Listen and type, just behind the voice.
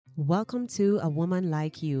Welcome to A Woman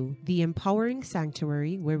Like You, the empowering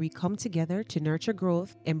sanctuary where we come together to nurture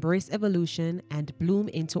growth, embrace evolution, and bloom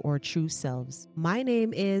into our true selves. My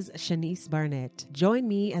name is Shanice Barnett. Join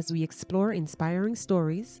me as we explore inspiring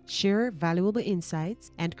stories, share valuable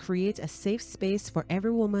insights, and create a safe space for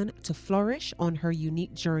every woman to flourish on her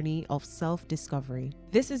unique journey of self discovery.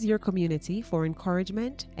 This is your community for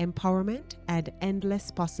encouragement, empowerment, and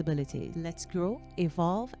endless possibilities. Let's grow,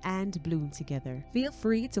 evolve, and bloom together. Feel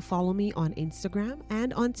free to follow me on Instagram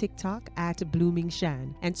and on TikTok at Blooming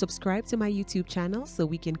Shan and subscribe to my YouTube channel so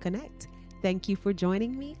we can connect. Thank you for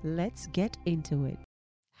joining me. Let's get into it.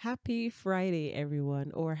 Happy Friday,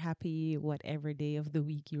 everyone, or happy whatever day of the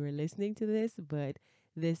week you are listening to this. But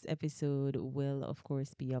this episode will, of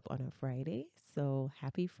course, be up on a Friday. So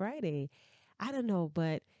happy Friday. I don't know,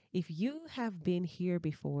 but if you have been here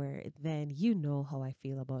before, then you know how I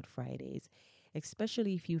feel about Fridays,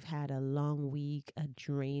 especially if you've had a long week, a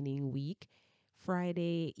draining week.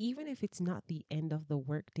 Friday, even if it's not the end of the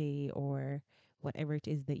workday or whatever it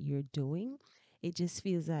is that you're doing, it just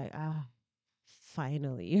feels like,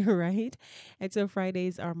 finally, right? And so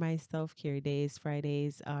Fridays are my self care days.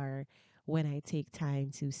 Fridays are when I take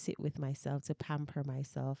time to sit with myself, to pamper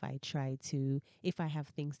myself. I try to, if I have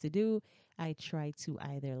things to do, I try to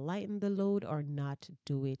either lighten the load or not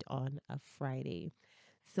do it on a Friday.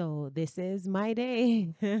 So this is my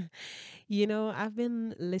day. I've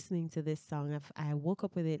been listening to this song. I woke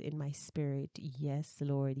up with it in my spirit. Yes,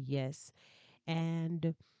 Lord, yes.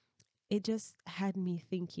 And it just had me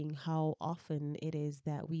thinking how often it is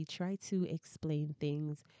that we try to explain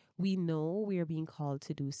things. We know we are being called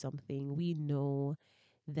to do something. We know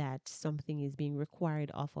that something is being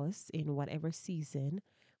required of us in whatever season,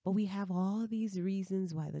 but we have all these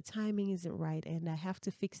reasons why the timing isn't right, and I have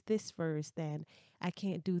to fix this first, and I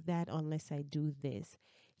can't do that unless I do this.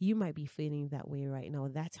 You might be feeling that way right now.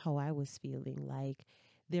 That's how I was feeling. Like,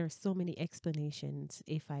 there are so many explanations.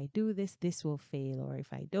 If I do this, this will fail. Or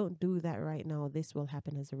if I don't do that right now, this will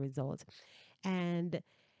happen as a result. And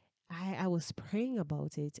I was praying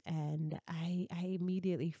about it, and I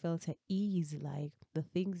immediately felt at ease. Like, the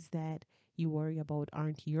things that you worry about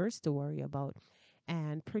aren't yours to worry about.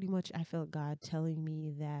 And pretty much I felt God telling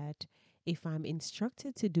me that if I'm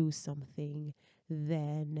instructed to do something,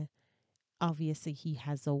 then obviously He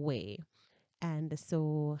has a way. And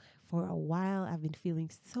so for a while, I've been feeling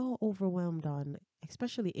so overwhelmed on,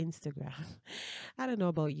 especially Instagram. I don't know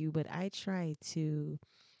about you, but I try to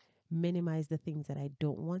minimize the things that I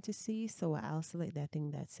don't want to see. So I'll select that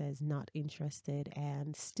thing that says not interested.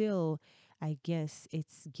 And still, I guess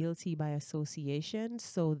it's guilty by association.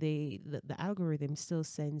 So the algorithm still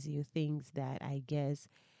sends you things that I guess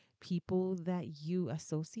people that you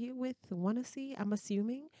associate with want to see, I'm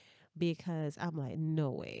assuming, because I'm like, no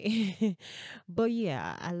way. But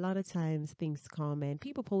yeah, a lot of times things come and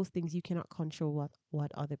people post things you cannot control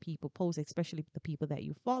what other people post, especially the people that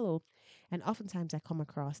you follow. And oftentimes I come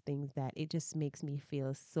across things that it just makes me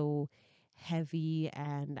feel so heavy,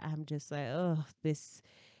 and I'm just like, oh, this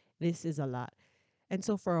is a lot. And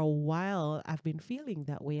so for a while, I've been feeling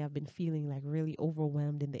that way. I've been feeling like really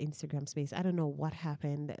overwhelmed in the Instagram space. I don't know what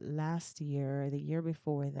happened last year, the year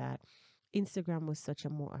before that. Instagram was such a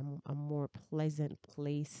more pleasant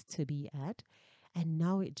place to be at. And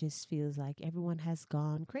now it just feels like everyone has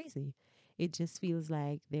gone crazy. It just feels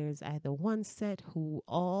like there's either one set who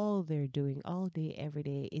all they're doing all day, every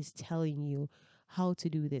day is telling you how to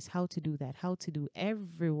do this, how to do that, how to do.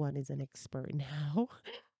 Everyone is an expert now.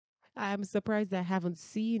 I'm surprised I haven't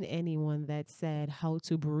seen anyone that said how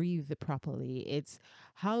to breathe properly. It's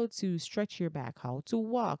how to stretch your back, how to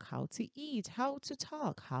walk, how to eat, how to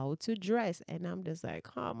talk, how to dress. And I'm just like,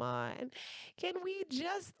 come on. Can we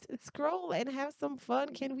just scroll and have some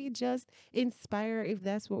fun? Can we just inspire if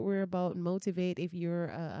that's what we're about? Motivate if you're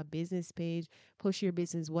a business page, push your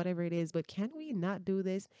business, whatever it is. But can we not do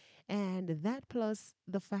this? And that plus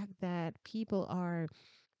the fact that people are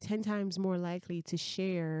 10 times more likely to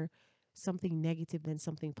share something negative than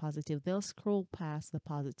something positive. They'll scroll past the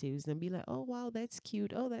positives and be like, oh, wow, that's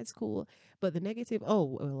cute. Oh, that's cool. But the negative,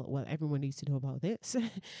 oh, well, everyone needs to know about this.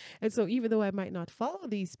 And so even though I might not follow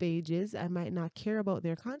these pages, I might not care about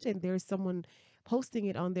their content, there's someone posting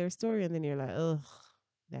it on their story. And then you're like, ugh,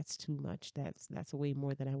 that's too much. That's way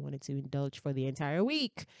more than I wanted to indulge for the entire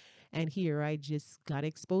week. And here I just got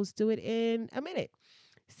exposed to it in a minute.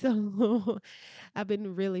 So I've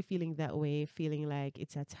been really feeling that way, feeling like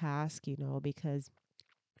it's a task, because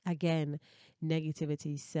Again,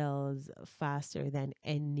 negativity sells faster than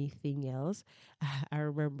anything else. I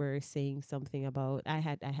remember saying something about I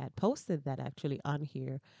had posted that actually on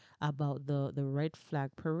here about the red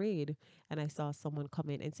flag parade, and I saw someone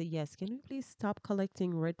comment and say, yes, can we please stop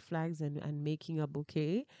collecting red flags and making a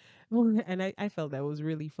bouquet? And I felt that was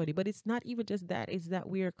really funny. But it's not even just that, it's that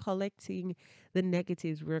we're collecting the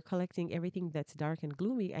negatives, we're collecting everything that's dark and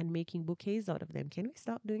gloomy and making bouquets out of them. Can we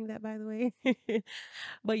stop doing that, by the way?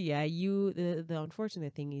 But yeah, the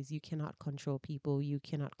unfortunate thing is you cannot control people. You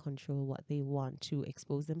cannot control what they want to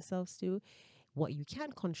expose themselves to. What you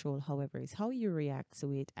can control, however, is how you react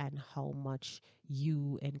to it and how much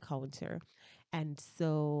you encounter. And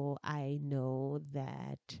so I know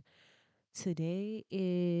that today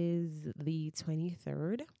is the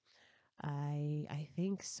 23rd. I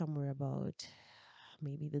think somewhere about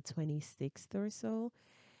maybe the 26th or so,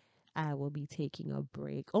 I will be taking a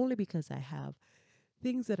break only because I have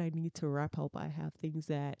things that I need to wrap up. I have things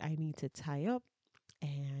that I need to tie up,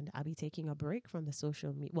 and I'll be taking a break from the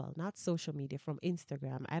social media. Well, not social media, from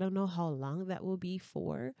Instagram. I don't know how long that will be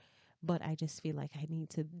for, but I just feel like I need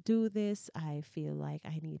to do this. I feel like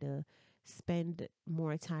I need to spend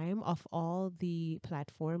more time off all the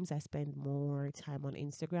platforms. I spend more time on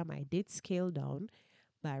Instagram. I did scale down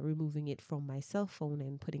by removing it from my cell phone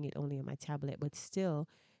and putting it only on my tablet. But still,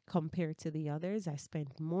 compared to the others, I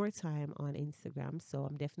spent more time on Instagram. So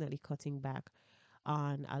I'm definitely cutting back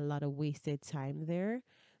on a lot of wasted time there.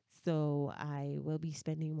 So I will be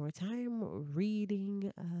spending more time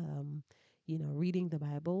reading, reading the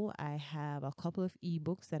Bible. I have a couple of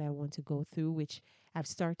ebooks that I want to go through, which I've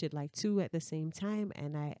started like two at the same time,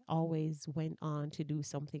 and I always went on to do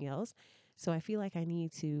something else. So I feel like I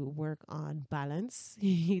need to work on balance.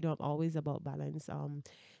 I'm always about balance.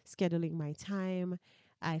 Scheduling my time.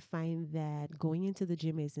 I find that going into the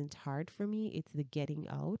gym isn't hard for me. It's the getting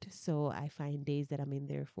out. So I find days that I'm in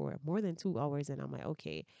there for more than 2 hours and I'm like,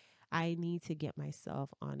 okay, I need to get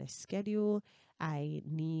myself on a schedule. I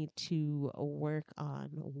need to work on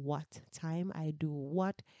what time I do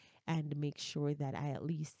what and make sure that I at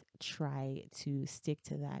least try to stick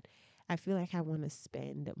to that. I feel like I want to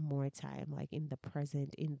spend more time like in the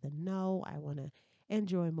present, in the now. I want to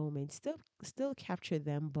enjoy moments, still capture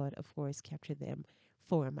them, but of course capture them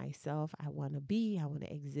for myself. I want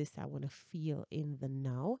to exist, I want to feel in the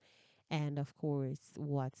now. And of course,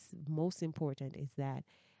 what's most important is that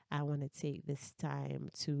I want to take this time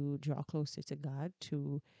to draw closer to God,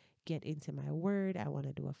 to get into my word. I want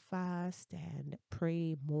to do a fast and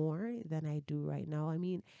pray more than I do right now. I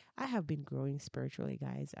mean, I have been growing spiritually,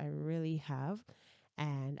 guys. I really have.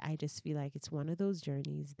 And I just feel like it's one of those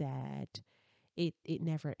journeys that it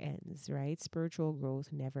never ends, right? Spiritual growth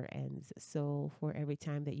never ends. So for every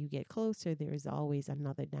time that you get closer, there is always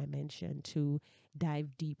another dimension to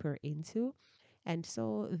dive deeper into. And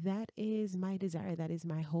so that is my desire. That is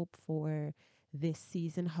my hope for this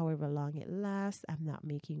season, however long it lasts. I'm not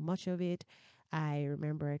making much of it. I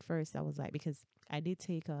remember at first I was like, because I did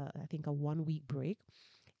take I think a 1 week break,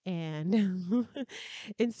 and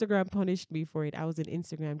Instagram punished me for it. I was in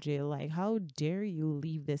Instagram jail. Like, how dare you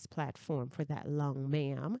leave this platform for that long,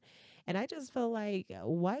 ma'am? And I just felt like,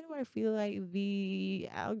 why do I feel like the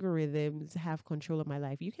algorithms have control of my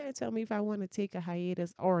life? You can't tell me if I want to take a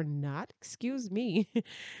hiatus or not. Excuse me.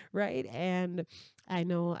 Right. And I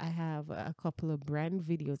know I have a couple of brand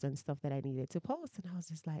videos and stuff that I needed to post. And I was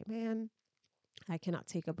just like, man, I cannot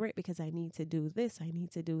take a break because I need to do this, I need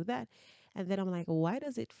to do that. And then I'm like, why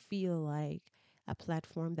does it feel like a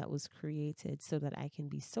platform that was created so that I can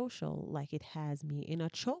be social, like it has me in a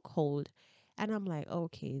chokehold? And I'm like,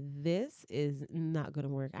 okay, this is not going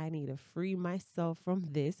to work. I need to free myself from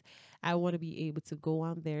this. I want to be able to go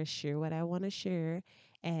on there, share what I want to share,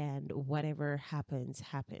 and whatever happens,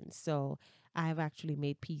 happens. So I've actually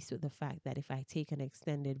made peace with the fact that if I take an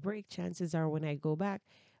extended break, chances are when I go back,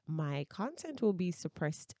 my content will be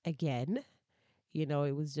suppressed again. It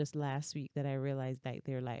was just last week that I realized that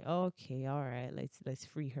they're like, okay, all right, let's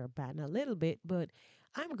free her ban a little bit, but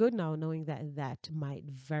I'm good now knowing that that might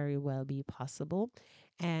very well be possible.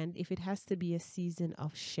 And if it has to be a season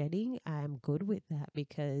of shedding, I'm good with that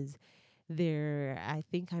because I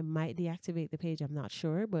think I might deactivate the page. I'm not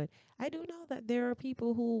sure, but I do know that there are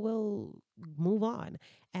people who will move on,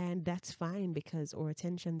 and that's fine because our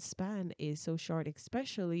attention span is so short,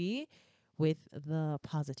 especially with the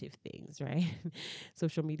positive things, right?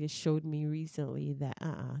 Social media showed me recently that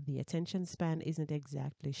the attention span isn't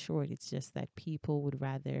exactly short. It's just that people would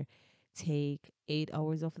rather take 8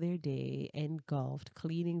 hours of their day engulfed,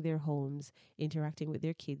 cleaning their homes, interacting with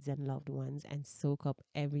their kids and loved ones, and soak up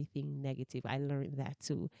everything negative. I learned that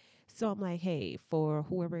too. So I'm like, hey, for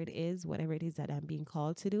whoever it is, whatever it is that I'm being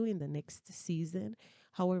called to do in the next season,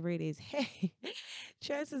 however it is, hey,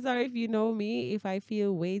 chances are, if you know me, if I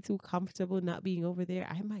feel way too comfortable not being over there,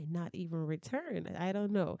 I might not even return. I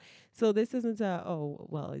don't know. So this isn't a, oh,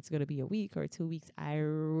 well, it's going to be a week or 2 weeks. I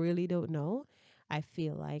really don't know. I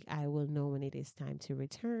feel like I will know when it is time to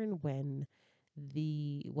return, when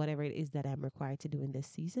the whatever it is that I'm required to do in this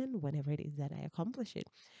season, whenever it is that I accomplish it.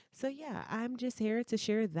 So yeah, I'm just here to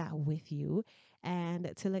share that with you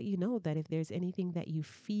and to let you know that if there's anything that you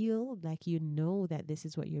feel like you know that this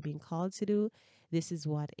is what you're being called to do, this is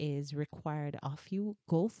what is required of you,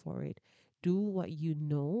 go for it. Do what you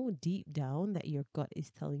know deep down that your gut is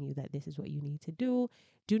telling you that this is what you need to do.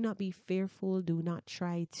 Do not be fearful. Do not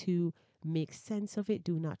try to make sense of it.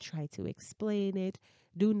 Do not try to explain it.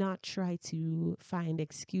 Do not try to find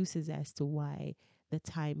excuses as to why the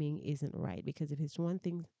timing isn't right. Because if it's one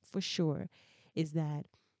thing for sure, is that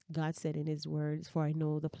God said in his words, for I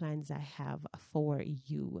know the plans I have for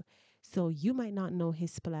you. So you might not know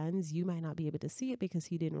his plans. You might not be able to see it because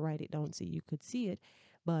he didn't write it down so you could see it.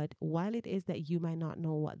 But while it is that you might not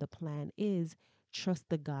know what the plan is, trust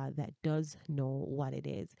the God that does know what it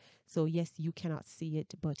is. So, yes, you cannot see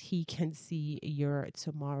it, but he can see your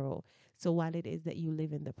tomorrow. So, while it is that you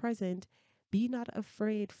live in the present, be not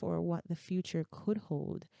afraid for what the future could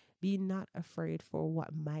hold. Be not afraid for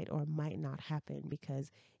what might or might not happen,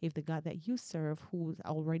 because if the God that you serve, who's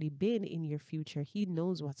already been in your future, he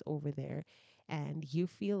knows what's over there, and you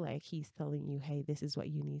feel like he's telling you, hey, this is what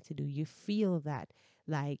you need to do. You feel that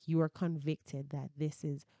like you are convicted that this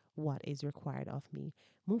is what is required of me.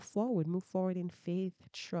 Move forward in faith.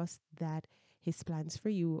 Trust that his plans for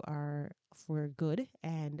you are for good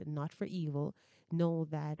and not for evil. Know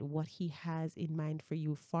that what he has in mind for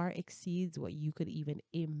you far exceeds what you could even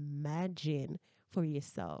imagine for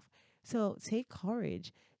yourself. So take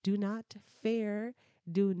courage. Do not fear.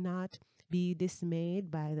 Do not be dismayed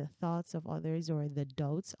by the thoughts of others or the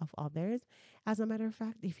doubts of others. As a matter of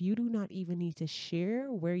fact, if you do not even need to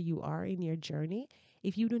share where you are in your journey,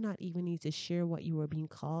 if you do not even need to share what you are being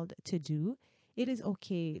called to do, it is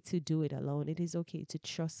okay to do it alone. It is okay to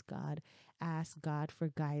trust God. Ask God for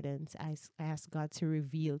guidance. Ask God to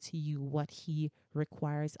reveal to you what He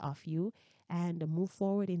requires of you and move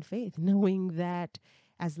forward in faith, knowing that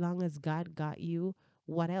as long as God got you,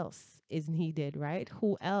 what else is needed, right?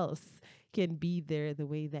 Who else can be there the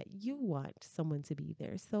way that you want someone to be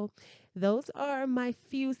there? So, those are my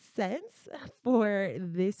few cents for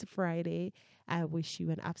this Friday. I wish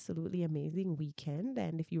you an absolutely amazing weekend.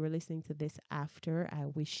 And if you were listening to this after, I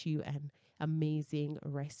wish you an amazing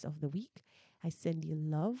rest of the week. I send you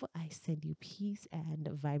love, I send you peace and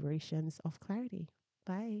vibrations of clarity.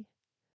 Bye.